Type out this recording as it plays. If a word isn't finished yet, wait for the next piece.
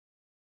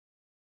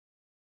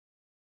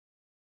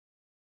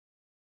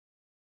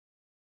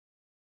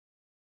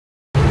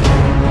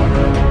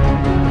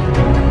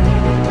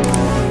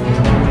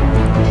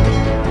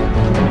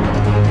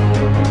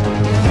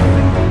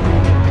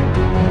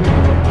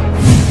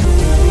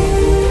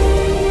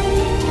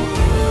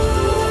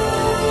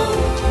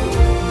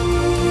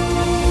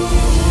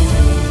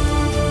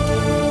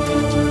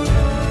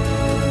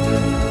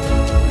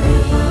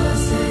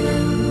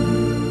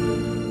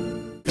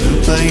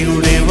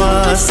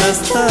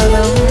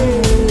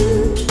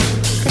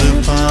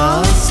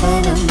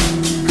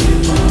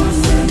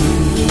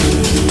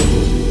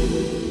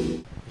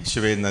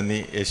നന്ദി.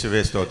 യേശുവേ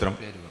സ്തോത്രം.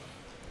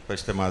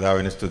 പരിശുദ്ധ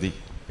മാതാവിന് സ്തുതി.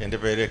 എൻ്റെ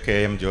പേര്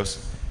KM ജോസ്.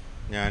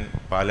 ഞാൻ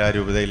പാലാ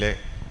രൂപതയിലെ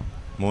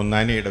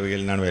മൂന്നാനി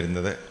ഇടവകയിൽ നിന്നാണ്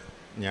വരുന്നത്.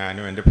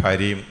 ഞാനും എൻ്റെ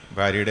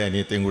ഭാര്യയുടെ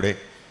അനിയത്തിയും കൂടെ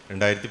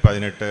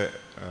 2018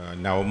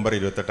 നവംബർ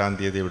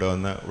 28 ഇവിടെ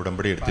വന്ന്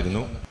ഉടമ്പടി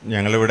എടുത്തിരുന്നു.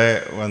 ഞങ്ങളിവിടെ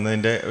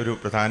വന്നതിൻ്റെ ഒരു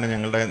പ്രധാന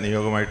ഞങ്ങളുടെ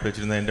നിയോഗമായിട്ട്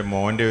വെച്ചിരുന്നത് എൻ്റെ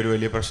മോൻ്റെ ഒരു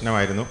വലിയ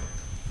പ്രശ്നമായിരുന്നു.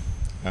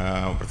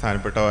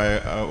 പ്രധാനപ്പെട്ട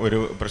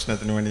ഒരു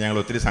പ്രശ്നത്തിന് വേണ്ടി ഞങ്ങൾ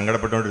ഒത്തിരി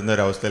സങ്കടപ്പെട്ടുകൊണ്ടിരുന്ന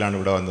ഒരവസ്ഥയിലാണ്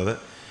ഇവിടെ വന്നത്.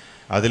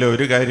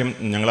 അതിലൊരു കാര്യം,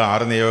 ഞങ്ങൾ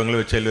 6 നിയോഗങ്ങൾ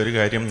വെച്ചതിൽ ഒരു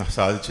കാര്യം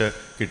സാധിച്ച്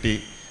കിട്ടി.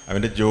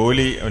 അവൻ്റെ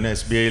ജോലി, അവൻ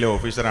SBIയിലെ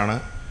ഓഫീസറാണ്.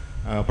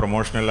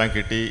 പ്രൊമോഷനെല്ലാം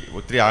കിട്ടി.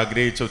 ഒത്തിരി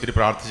ആഗ്രഹിച്ച് ഒത്തിരി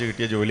പ്രാർത്ഥിച്ച്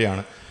കിട്ടിയ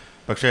ജോലിയാണ്.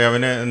 പക്ഷേ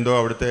അവന് എന്തോ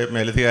അവിടുത്തെ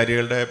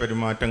മേലധികാരികളുടെ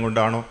പെരുമാറ്റം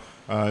കൊണ്ടാണോ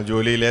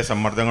ജോലിയിലെ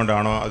സമ്മർദ്ദം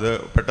കൊണ്ടാണോ അത്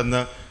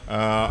പെട്ടെന്ന്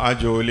ആ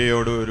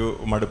ജോലിയോട് ഒരു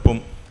മടുപ്പും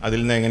അതിൽ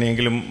നിന്ന്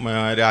എങ്ങനെയെങ്കിലും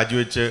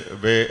രാജിവെച്ച്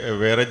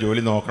വേറെ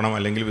ജോലി നോക്കണം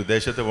അല്ലെങ്കിൽ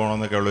വിദേശത്ത്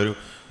പോകണമെന്നൊക്കെ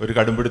ഉള്ളൊരു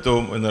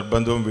കടുംപിടുത്തവും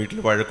നിർബന്ധവും വീട്ടിൽ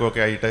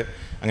വഴക്കുമൊക്കെ ആയിട്ട്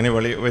അങ്ങനെ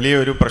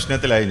വലിയൊരു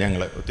പ്രശ്നത്തിലായി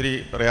ഞങ്ങൾ. ഒത്തിരി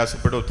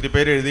പ്രയാസപ്പെട്ട് ഒത്തിരി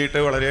പേര് എഴുതിയിട്ട്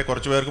വളരെ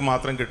കുറച്ച് പേർക്ക്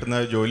മാത്രം കിട്ടുന്ന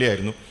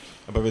ജോലിയായിരുന്നു.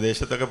 അപ്പോൾ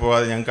വിദേശത്തൊക്കെ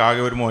പോകാതെ ഞങ്ങൾക്ക്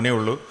ആകെ ഒരു മോനേ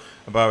ഉള്ളൂ.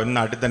 അപ്പോൾ അവൻ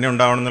നാട്ടിൽ തന്നെ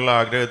ഉണ്ടാവണം എന്നുള്ള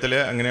ആഗ്രഹത്തിൽ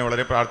അങ്ങനെ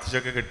വളരെ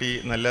പ്രാർത്ഥിച്ചൊക്കെ കിട്ടി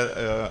നല്ല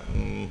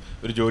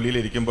ഒരു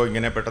ജോലിയിലിരിക്കുമ്പോൾ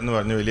ഇങ്ങനെ പെട്ടെന്ന്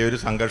പറഞ്ഞു വലിയൊരു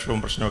സംഘർഷവും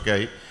പ്രശ്നമൊക്കെ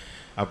ആയി.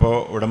 അപ്പോൾ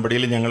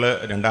ഉടമ്പടിയിൽ ഞങ്ങൾ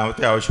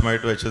രണ്ടാമത്തെ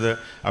ആവശ്യമായിട്ട് വെച്ചത്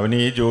അവന്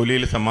ഈ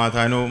ജോലിയിൽ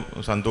സമാധാനവും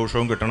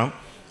സന്തോഷവും കിട്ടണം,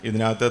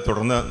 ഇതിനകത്ത്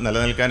തുടർന്ന്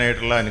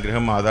നിലനിൽക്കാനായിട്ടുള്ള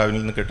അനുഗ്രഹം മാതാവിൽ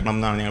നിന്ന് കിട്ടണം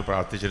എന്നാണ് ഞങ്ങൾ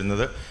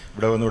പ്രാർത്ഥിച്ചിരുന്നത്.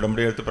 ഇവിടെ വന്ന്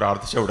ഉടമ്പടി എടുത്ത്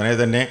പ്രാർത്ഥിച്ച ഉടനെ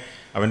തന്നെ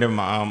അവൻ്റെ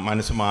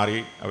മനസ്സ് മാറി,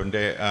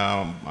 അവൻ്റെ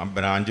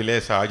ബ്രാഞ്ചിലെ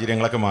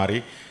സാഹചര്യങ്ങളൊക്കെ മാറി,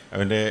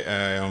 അവൻ്റെ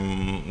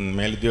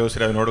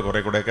മേലുദ്യോഗസ്ഥർ അവനോട്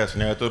കുറേയൊക്കെ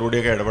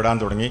സ്നേഹത്തോടുകൂടിയൊക്കെ ഇടപെടാൻ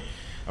തുടങ്ങി.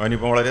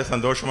 അവനിപ്പോൾ വളരെ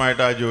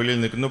സന്തോഷമായിട്ട് ആ ജോലിയിൽ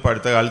നിൽക്കുന്നു. ഇപ്പോൾ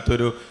അടുത്ത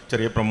കാലത്തൊരു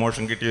ചെറിയ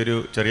പ്രൊമോഷൻ കിട്ടിയൊരു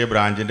ചെറിയ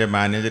ബ്രാഞ്ചിൻ്റെ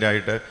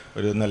മാനേജരായിട്ട്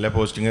ഒരു നല്ല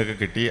പോസ്റ്റിങ്ങൊക്കെ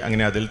കിട്ടി.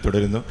 അങ്ങനെ അതിൽ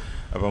തുടരുന്നു.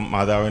 അപ്പം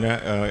മാതാവിന്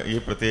ഈ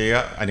പ്രത്യേക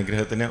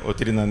അനുഗ്രഹത്തിന്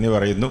ഒത്തിരി നന്ദി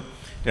പറയുന്നു.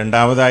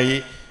 രണ്ടാമതായി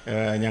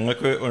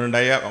ഞങ്ങൾക്ക്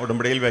ഉണ്ടായ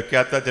ഉടമ്പടിയിൽ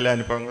വയ്ക്കാത്ത ചില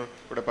അനുഭവങ്ങൾ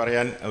ഇവിടെ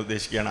പറയാൻ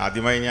ഉദ്ദേശിക്കുകയാണ്.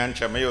 ആദ്യമായി ഞാൻ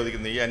ക്ഷമ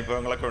ചോദിക്കുന്നു. ഈ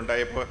അനുഭവങ്ങളൊക്കെ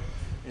ഉണ്ടായപ്പോൾ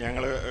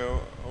ഞങ്ങൾ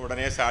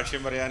ഉടനെ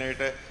സാക്ഷ്യം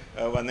പറയാനായിട്ട്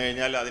വന്നു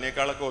കഴിഞ്ഞാൽ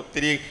അതിനേക്കാളൊക്കെ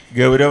ഒത്തിരി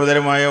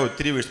ഗൗരവതരമായ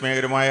ഒത്തിരി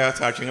വിസ്മയകരമായ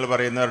സാക്ഷ്യങ്ങൾ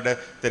പറയുന്നവരുടെ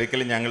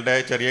തിരക്കിൽ ഞങ്ങളുടെ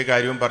ചെറിയ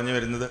കാര്യവും പറഞ്ഞു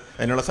വരുന്നത്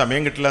അതിനുള്ള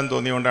സമയം കിട്ടില്ല എന്ന്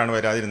തോന്നിയുകൊണ്ടാണ്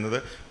വരാതിരുന്നത്.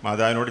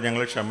 മാതാവിനോട്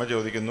ഞങ്ങൾ ക്ഷമ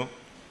ചോദിക്കുന്നു.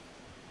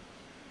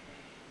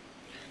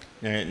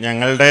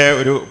 ഞങ്ങളുടെ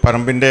ഒരു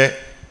പറമ്പിൻ്റെ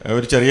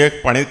ഒരു ചെറിയ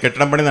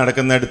കെട്ടിടം പണി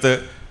നടക്കുന്നിടത്ത്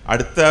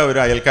അടുത്ത ഒരു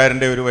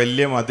അയൽക്കാരൻ്റെ ഒരു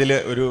വലിയ മതിൽ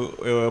ഒരു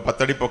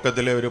 10 അടി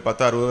പൊക്കത്തിൽ ഒരു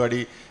 10-60 അടി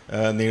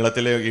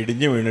നീളത്തിൽ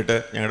ഇടിഞ്ഞു വീണിട്ട്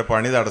ഞങ്ങളുടെ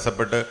പണി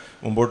തടസ്സപ്പെട്ട്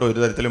മുമ്പോട്ട് ഒരു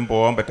തരത്തിലും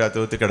പോകാൻ പറ്റാത്ത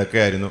വിധത്തിൽ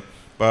കിടക്കുകയായിരുന്നു.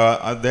 അപ്പോൾ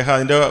അദ്ദേഹം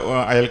അതിൻ്റെ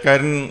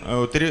അയൽക്കാരൻ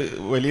ഒത്തിരി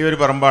വലിയൊരു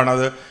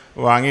പറമ്പാണത്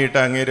വാങ്ങിയിട്ട്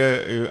അങ്ങേര്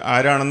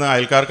ആരാണെന്ന്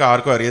അയൽക്കാർക്ക്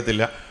ആർക്കും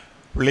അറിയത്തില്ല.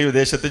 പുള്ളി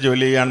വിദേശത്ത്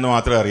ജോലി ചെയ്യാണെന്ന്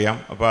മാത്രമേ അറിയാം.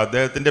 അപ്പോൾ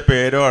അദ്ദേഹത്തിൻ്റെ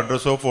പേരോ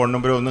അഡ്രസ്സോ ഫോൺ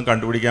നമ്പറോ ഒന്നും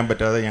കണ്ടുപിടിക്കാൻ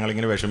പറ്റാതെ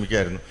ഞങ്ങളിങ്ങനെ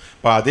വിഷമിക്കുമായിരുന്നു.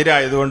 അപ്പോൾ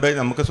അതിരായതുകൊണ്ട്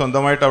നമുക്ക്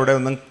സ്വന്തമായിട്ട് അവിടെ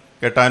ഒന്നും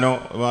കെട്ടാനോ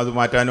അത്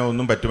മാറ്റാനോ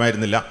ഒന്നും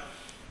പറ്റുമായിരുന്നില്ല.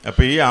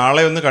 അപ്പോൾ ഈ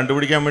ആളെ ഒന്ന്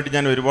കണ്ടുപിടിക്കാൻ വേണ്ടി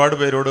ഞാൻ ഒരുപാട്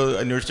പേരോട്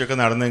അന്വേഷിച്ചൊക്കെ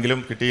നടന്നെങ്കിലും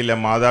കിട്ടിയില്ല.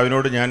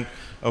 മാതാവിനോട് ഞാൻ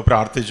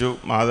പ്രാർത്ഥിച്ചു.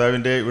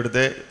 മാതാവിൻ്റെ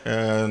ഇവിടുത്തെ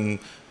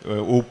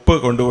ഉപ്പ്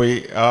കൊണ്ടുപോയി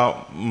ആ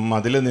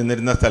മതിൽ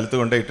നിന്നിരുന്ന സ്ഥലത്ത്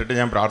കൊണ്ട് ഇട്ടിട്ട്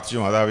ഞാൻ പ്രാർത്ഥിച്ചു,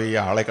 മാതാവ് ഈ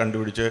ആളെ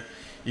കണ്ടുപിടിച്ച്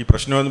ഈ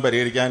പ്രശ്നമൊന്ന്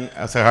പരിഹരിക്കാൻ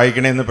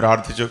സഹായിക്കണമെന്ന്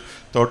പ്രാർത്ഥിച്ചു.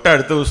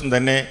 തൊട്ടടുത്ത ദിവസം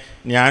തന്നെ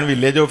ഞാൻ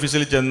വില്ലേജ്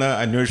ഓഫീസിൽ ചെന്ന്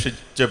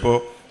അന്വേഷിച്ചപ്പോൾ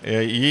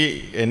ഈ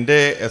എൻ്റെ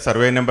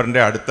സർവേ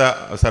നമ്പറിൻ്റെ അടുത്ത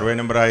സർവേ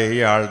നമ്പറായ ഈ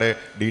ആളുടെ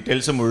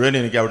ഡീറ്റെയിൽസ് മുഴുവൻ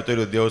എനിക്ക് അവിടുത്തെ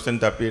ഒരു ഉദ്യോഗസ്ഥൻ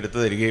തപ്പിയെടുത്ത്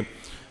തരികയും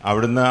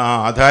അവിടുന്ന് ആ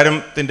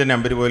ആധാരത്തിൻ്റെ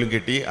നമ്പർ പോലും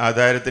കിട്ടി.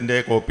 ആധാരത്തിൻ്റെ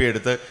കോപ്പി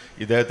എടുത്ത്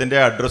ഇദ്ദേഹത്തിൻ്റെ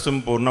അഡ്രസ്സും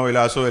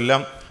പൂർണ്ണവിലാസവും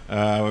എല്ലാം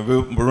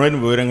മുഴുവൻ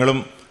വിവരങ്ങളും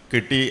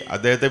കിട്ടി.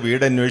 അദ്ദേഹത്തെ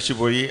വീട് അന്വേഷിച്ച്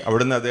പോയി.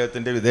 അവിടുന്ന്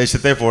അദ്ദേഹത്തിൻ്റെ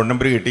വിദേശത്തെ ഫോൺ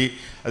നമ്പർ കിട്ടി.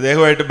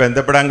 അദ്ദേഹവുമായിട്ട്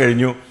ബന്ധപ്പെടാൻ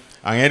കഴിഞ്ഞു.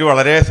 അങ്ങേര്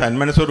വളരെ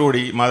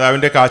സന്മനസ്സോടുകൂടി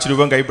മാതാവിൻ്റെ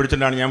കാശുരൂപം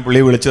കൈപ്പിടിച്ചിട്ടാണ് ഞാൻ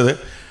പുള്ളിയെ വിളിച്ചത്.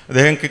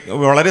 അദ്ദേഹം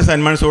വളരെ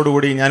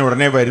സന്മനസ്സോടുകൂടി ഞാൻ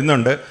ഉടനെ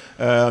വരുന്നുണ്ട്,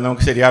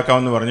 നമുക്ക്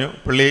ശരിയാക്കാമെന്ന് പറഞ്ഞു.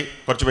 പുള്ളി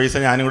കുറച്ച് പൈസ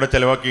ഞാനും കൂടെ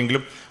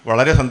ചിലവാക്കിയെങ്കിലും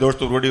വളരെ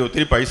സന്തോഷത്തോടുകൂടി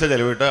ഒത്തിരി പൈസ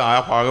ചിലവിട്ട് ആ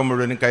ഭാഗം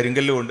മുഴുവനും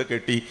കരിങ്കല്ല് കൊണ്ട്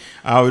കെട്ടി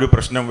ആ ഒരു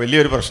പ്രശ്നം,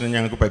 വലിയൊരു പ്രശ്നം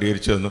ഞങ്ങൾക്ക്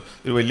പരിഹരിച്ചു തന്നു.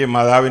 ഒരു വലിയ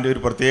മാതാവിൻ്റെ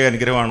ഒരു പ്രത്യേക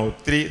അനുഗ്രഹമാണ്.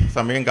 ഒത്തിരി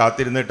സമയം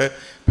കാത്തിരുന്നിട്ട്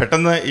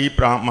പെട്ടെന്ന് ഈ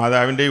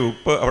മാതാവിൻ്റെ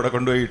ഉപ്പ് അവിടെ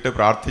കൊണ്ടുപോയിട്ട്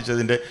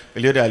പ്രാർത്ഥിച്ചതിൻ്റെ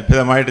വലിയൊരു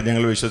അത്ഭുതമായിട്ട്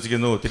ഞങ്ങൾ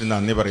വിശ്വസിക്കുന്നു. ഒത്തിരി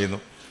നന്ദി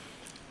പറയുന്നു.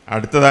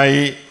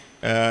 അടുത്തതായി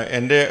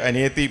എൻ്റെ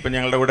അനിയത്തി ഇപ്പം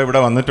ഞങ്ങളുടെ കൂടെ ഇവിടെ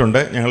വന്നിട്ടുണ്ട്.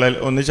 ഞങ്ങൾ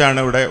ഒന്നിച്ചാണ്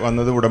ഇവിടെ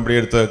വന്നത് ഉടമ്പടി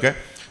എടുത്തതൊക്കെ.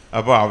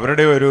 അപ്പോൾ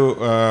അവരുടെ ഒരു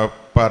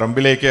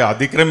പറമ്പിലേക്ക്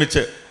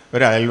അതിക്രമിച്ച്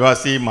ഒരു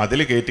അയൽവാസി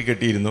മതിൽ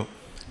കെട്ടിയിരുന്നു.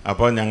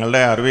 അപ്പോൾ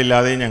ഞങ്ങളുടെ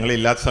അറിവില്ലാതെയും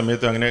ഞങ്ങളില്ലാത്ത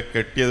സമയത്തും അങ്ങനെ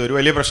കെട്ടിയത് ഒരു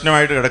വലിയ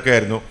പ്രശ്നമായിട്ട്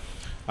കിടക്കുകയായിരുന്നു.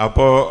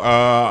 അപ്പോൾ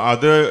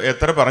അത്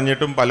എത്ര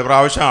പറഞ്ഞിട്ടും പല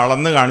പ്രാവശ്യം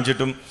അളന്ന്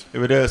കാണിച്ചിട്ടും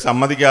ഇവർ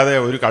സമ്മതിക്കാതെ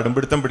ഒരു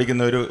കടുംപിടുത്തം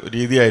പിടിക്കുന്ന ഒരു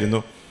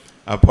രീതിയായിരുന്നു.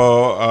 അപ്പോൾ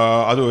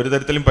അത് ഒരു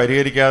തരത്തിലും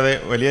പരിഹരിക്കാതെ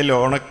വലിയ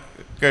ലോണൊക്കെ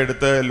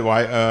എടുത്ത്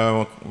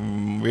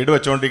വീട്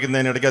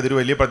വെച്ചുകൊണ്ടിരിക്കുന്നതിനിടയ്ക്ക് അതൊരു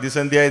വലിയ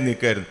പ്രതിസന്ധിയായി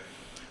നിൽക്കുമായിരുന്നു.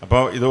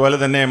 അപ്പോൾ ഇതുപോലെ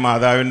തന്നെ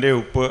മാതാവിൻ്റെ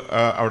ഉപ്പ്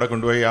അവിടെ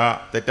കൊണ്ടുപോയി ആ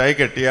തെറ്റായി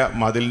കെട്ടിയ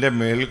മതിലിൻ്റെ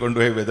മേളിൽ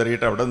കൊണ്ടുപോയി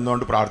വിതറിയിട്ട് അവിടെ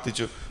നിന്നുകൊണ്ട്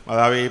പ്രാർത്ഥിച്ചു,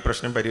 മാതാവേ ഈ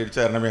പ്രശ്നം പരിഹരിച്ചു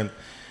തരണമെന്ന്.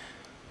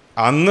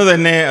 അന്ന്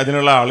തന്നെ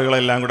അതിനുള്ള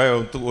ആളുകളെല്ലാം കൂടെ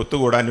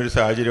ഒത്തുകൂടാനൊരു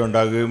സാഹചര്യം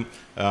ഉണ്ടാകുകയും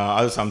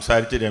അത്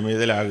സംസാരിച്ച്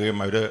രമ്യതയിലാകുകയും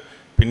അവർ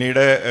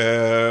പിന്നീട്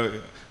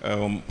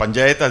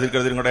പഞ്ചായത്ത്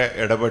അധികൃതരും കൂടെ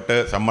ഇടപെട്ട്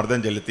സമ്മർദ്ദം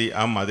ചെലുത്തി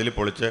ആ മതിൽ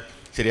പൊളിച്ച്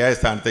ശരിയായ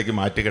സ്ഥാനത്തേക്ക്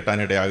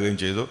മാറ്റിക്കെട്ടാനിടയാകുകയും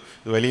ചെയ്തു.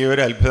 ഇത്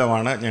വലിയൊരു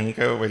അത്ഭുതമാണ്.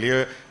 ഞങ്ങൾക്ക് വലിയ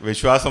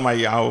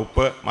വിശ്വാസമായി ആ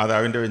ഉപ്പ്,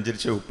 മാതാവിൻ്റെ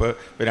വെഞ്ചരിച്ച ഉപ്പ്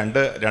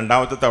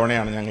രണ്ടാമത്തെ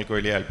തവണയാണ് ഞങ്ങൾക്ക്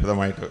വലിയ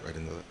അത്ഭുതമായിട്ട്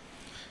വരുന്നത്.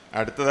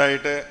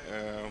 അടുത്തതായിട്ട്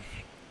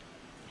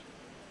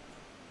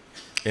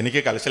എനിക്ക്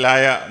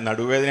കലശലായ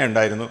നടുവേദന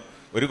ഉണ്ടായിരുന്നു.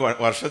 ഒരു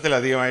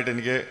വർഷത്തിലധികമായിട്ട്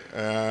എനിക്ക്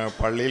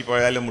പള്ളിയിൽ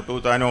പോയാലും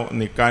മുട്ടുകുത്താനോ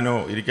നിൽക്കാനോ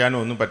ഇരിക്കാനോ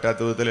ഒന്നും പറ്റാത്ത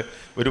വിധത്തിൽ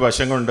ഒരു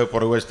വശം കൊണ്ട്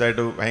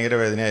പുറകുവശത്തായിട്ട് ഭയങ്കര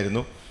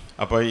വേദനയായിരുന്നു.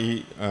 അപ്പോൾ ഈ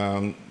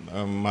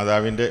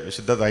മാതാവിൻ്റെ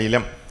വിശുദ്ധ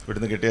തൈലം,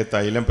 ഇവിടുന്ന് കിട്ടിയ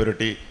തൈലം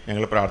പുരട്ടി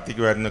ഞങ്ങൾ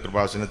പ്രാർത്ഥിക്കുമായിരുന്നു.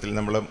 കൃപാസനത്തിൽ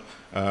നമ്മൾ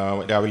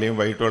രാവിലെയും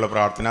വൈകിട്ടുമുള്ള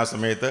പ്രാർത്ഥനാ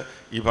സമയത്ത്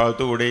ഈ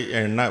ഭാഗത്തു കൂടി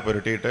എണ്ണ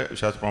പുരട്ടിയിട്ട്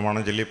വിശ്വാസ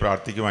പ്രമാണം ചൊല്ലി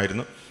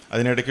പ്രാർത്ഥിക്കുമായിരുന്നു.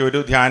 അതിനിടയ്ക്ക്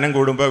ഒരു ധ്യാനം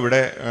കൂടുമ്പോൾ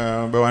ഇവിടെ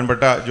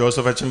ബഹുമാനപ്പെട്ട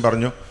ജോസഫ് അച്ഛൻ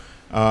പറഞ്ഞു,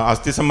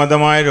 അസ്ഥി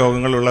സംബന്ധമായ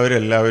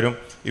രോഗങ്ങളുള്ളവരെല്ലാവരും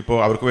ഇപ്പോൾ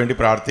അവർക്ക് വേണ്ടി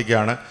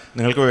പ്രാർത്ഥിക്കുകയാണ്,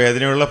 നിങ്ങൾക്ക്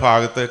വേദനയുള്ള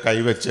ഭാഗത്ത്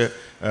കൈവച്ച്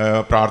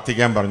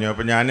പ്രാർത്ഥിക്കാൻ പറഞ്ഞു.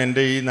 അപ്പോൾ ഞാൻ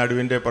എൻ്റെ ഈ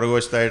നടുവിൻ്റെ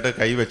പുറകുവശത്തായിട്ട്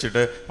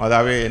കൈവച്ചിട്ട്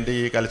മാതാവേ എൻ്റെ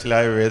ഈ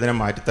കലശലായ വേദന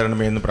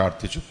മാറ്റിത്തരണമേ എന്ന്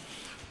പ്രാർത്ഥിച്ചു.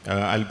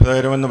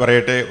 അത്ഭുതകരമെന്ന്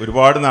പറയട്ടെ,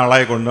 ഒരുപാട്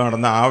നാളായി കൊണ്ടു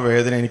നടന്ന ആ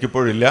വേദന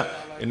എനിക്കിപ്പോഴില്ല.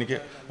 എനിക്ക്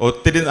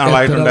ഒത്തിരി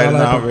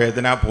നാളായിട്ടുണ്ടായിരുന്ന ആ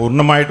വേദന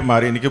പൂർണ്ണമായിട്ട്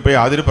മാറി. എനിക്കിപ്പോൾ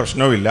യാതൊരു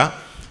പ്രശ്നവുമില്ല.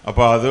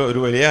 അപ്പോൾ അത് ഒരു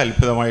വലിയ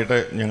അത്ഭുതമായിട്ട്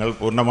ഞങ്ങൾ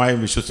പൂർണ്ണമായും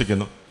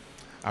വിശ്വസിക്കുന്നു.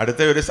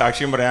 അടുത്ത ഒരു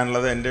സാക്ഷ്യം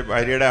പറയാനുള്ളത്, എൻ്റെ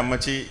ഭാര്യയുടെ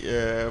അമ്മച്ചി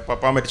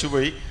പപ്പ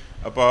മരിച്ചുപോയി.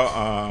 അപ്പോൾ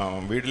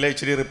വീട്ടിലെ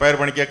ഇച്ചിരി റിപ്പയർ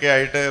പണിക്കൊക്കെ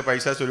ആയിട്ട്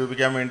പൈസ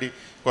സ്വരൂപിക്കാൻ വേണ്ടി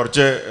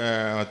കുറച്ച്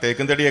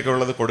തേക്കും തടിയൊക്കെ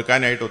ഉള്ളത്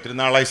കൊടുക്കാനായിട്ട് ഒത്തിരി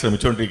നാളായി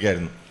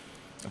ശ്രമിച്ചുകൊണ്ടിരിക്കുകയായിരുന്നു.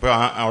 അപ്പോൾ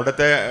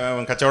അവിടുത്തെ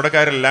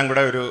കച്ചവടക്കാരെല്ലാം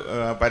കൂടെ ഒരു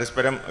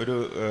പരസ്പരം ഒരു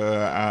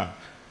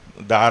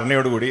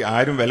ധാരണയോടുകൂടി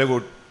ആരും വില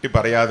കൂട്ടി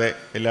പറയാതെ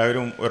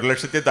എല്ലാവരും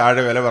 1,00,000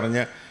 താഴെ വില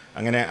പറഞ്ഞ്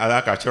അങ്ങനെ അത്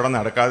ആ കച്ചവടം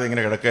നടക്കാതെ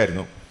ഇങ്ങനെ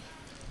കിടക്കുമായിരുന്നു.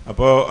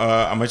 അപ്പോൾ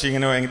അമ്മച്ചി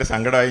ഇങ്ങനെ ഭയങ്കര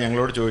സങ്കടമായി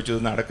ഞങ്ങളോട് ചോദിച്ചു,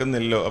 ഇത്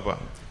നടക്കുന്നില്ലല്ലോ. അപ്പോൾ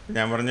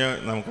ഞാൻ പറഞ്ഞു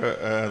നമുക്ക്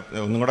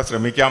ഒന്നും കൂടെ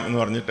ശ്രമിക്കാം എന്ന്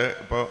പറഞ്ഞിട്ട്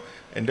ഇപ്പോൾ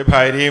എൻ്റെ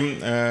ഭാര്യയും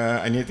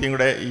അനിയത്തിയും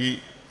കൂടെ ഈ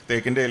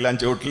തേക്കിൻ്റെ എല്ലാം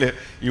ചുവട്ടിൽ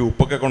ഈ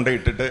ഉപ്പൊക്കെ കൊണ്ട്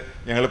ഇട്ടിട്ട്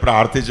ഞങ്ങൾ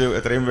പ്രാർത്ഥിച്ചു,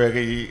 എത്രയും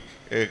വേഗം ഈ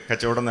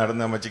കച്ചവടം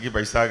നടന്ന് അമ്മച്ചിക്ക്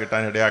പൈസ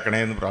കിട്ടാൻ ഇടയാക്കണേ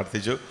എന്ന്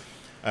പ്രാർത്ഥിച്ചു.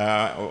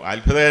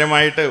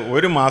 അത്ഭുതകരമായിട്ട്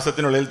ഒരു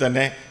മാസത്തിനുള്ളിൽ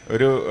തന്നെ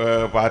ഒരു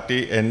പാർട്ടി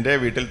എൻ്റെ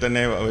വീട്ടിൽ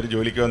തന്നെ ഒരു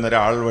ജോലിക്ക് വന്ന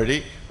ഒരാൾ വഴി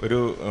ഒരു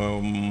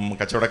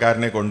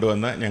കച്ചവടക്കാരനെ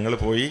കൊണ്ടുവന്ന് ഞങ്ങൾ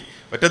പോയി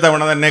ഒറ്റ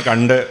തവണ തന്നെ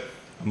കണ്ട്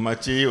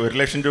അമ്മച്ചി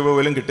 1,00,000 രൂപ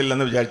പോലും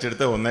കിട്ടില്ലെന്ന്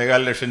വിചാരിച്ചെടുത്ത്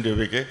 1,15,00,000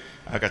 രൂപയ്ക്ക്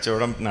ആ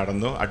കച്ചവടം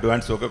നടന്നു.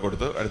 അഡ്വാൻസും ഒക്കെ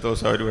കൊടുത്തു. അടുത്ത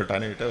ദിവസം അവർ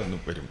വെട്ടാനായിട്ട്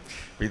വരും.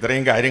 അപ്പോൾ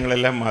ഇത്രയും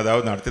കാര്യങ്ങളെല്ലാം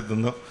മാതാവ് നടത്തി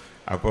തന്നു.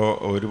 അപ്പോൾ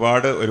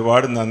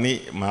ഒരുപാട് നന്ദി.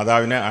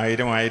 മാതാവിന്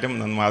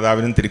 1000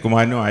 മാതാവിനും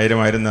തിരുക്കുമാരനും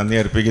 1000 നന്ദി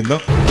അർപ്പിക്കുന്നു.